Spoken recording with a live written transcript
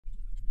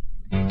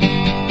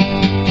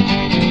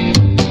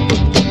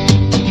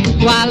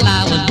While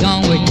I was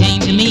gone, word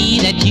came to me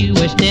that you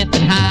were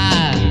stepping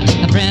high.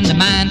 A friend of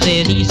mine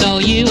said he saw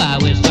you, I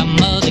was some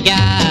other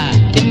guy.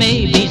 It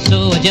may be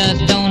so, I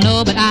just don't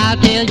know, but I'll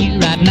tell you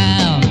right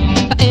now.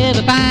 If I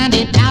ever find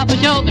it out for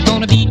sure, it's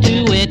gonna be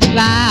too wet to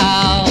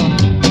plow.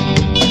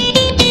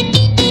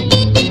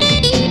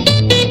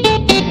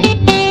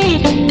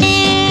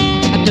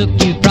 I took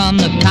you from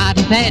the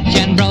cotton patch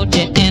and brought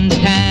you into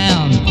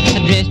town.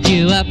 I dressed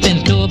you up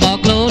in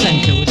store-bought clothes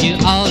and showed you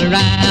all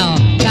around.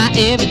 Now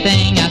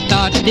everything I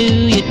start to do,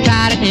 you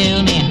try to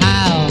tell me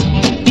how.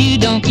 If you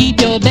don't keep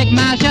your big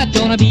mouth shut, it's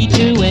gonna be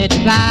too wet to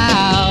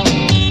plow.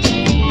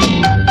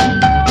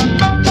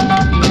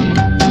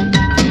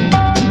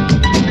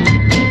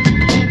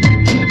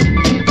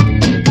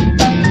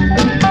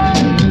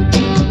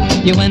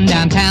 You went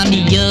downtown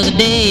the other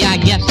day, I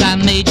guess I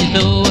made you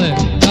sore.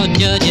 No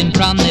judging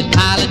from this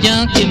pile of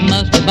junk, you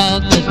must have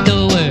bought the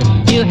store.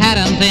 You had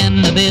 'em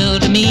send the bill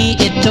to me,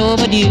 it's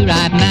overdue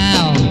right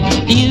now.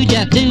 If you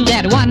just do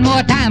that one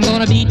more time,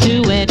 gonna be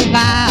too wet to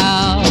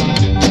plow.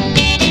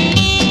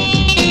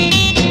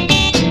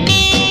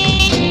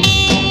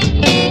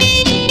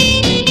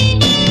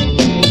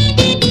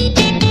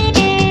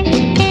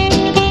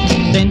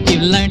 Since you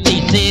learned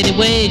these city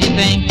ways, you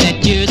think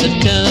that you're the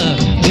stuff.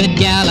 Good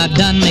gal, I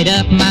done made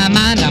up my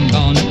mind, I'm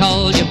gonna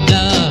call you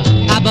bluff.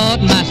 I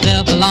bought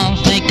myself a long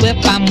snake whip,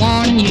 I'm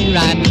warning you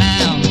right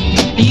now.